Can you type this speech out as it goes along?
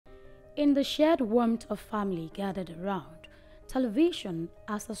In the shared warmth of family gathered around, television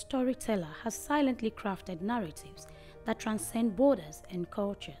as a storyteller has silently crafted narratives that transcend borders and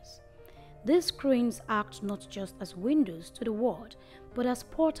cultures. These screens act not just as windows to the world, but as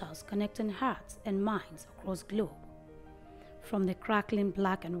portals connecting hearts and minds across the globe. From the crackling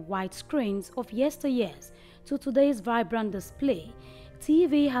black and white screens of yesteryears to today's vibrant display,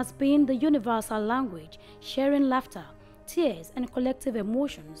 TV has been the universal language, sharing laughter, tears, and collective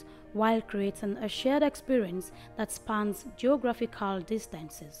emotions while creating a shared experience that spans geographical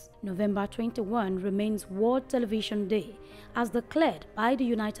distances. November 21 remains World Television Day as declared by the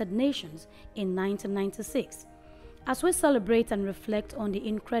United Nations in 1996. As we celebrate and reflect on the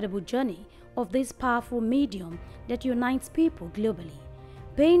incredible journey of this powerful medium that unites people globally,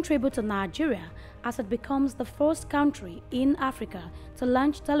 paying tribute to Nigeria as it becomes the first country in Africa to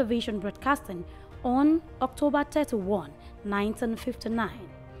launch television broadcasting on October 31, 1959,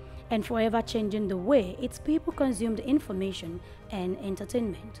 and forever changing the way its people consumed information and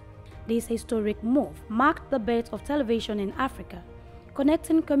entertainment. This historic move marked the birth of television in Africa,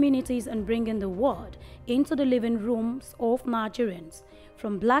 connecting communities and bringing the world into the living rooms of Nigerians.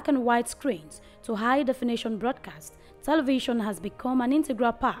 From black and white screens to high-definition broadcasts, television has become an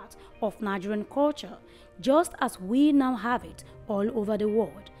integral part of Nigerian culture, just as we now have it all over the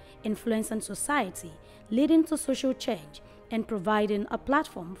world, influencing society, leading to social change, and providing a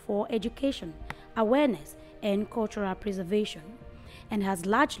platform for education, awareness, and cultural preservation, and has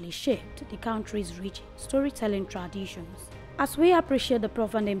largely shaped the country's rich storytelling traditions. As we appreciate the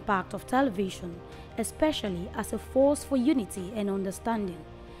profound impact of television, especially as a force for unity and understanding,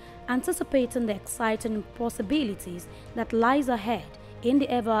 anticipating the exciting possibilities that lies ahead in the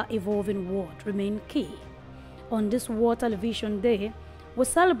ever-evolving world remain key. On this World Television Day, we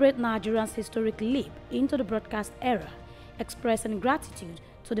celebrate Nigeria's historic leap into the broadcast era, expressing gratitude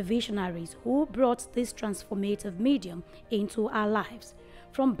to the visionaries who brought this transformative medium into our lives.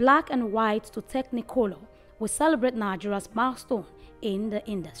 From black and white to technicolor, we celebrate Nigeria's milestone in the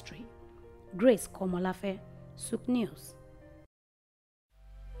industry. Grace Komolafe, Souk News.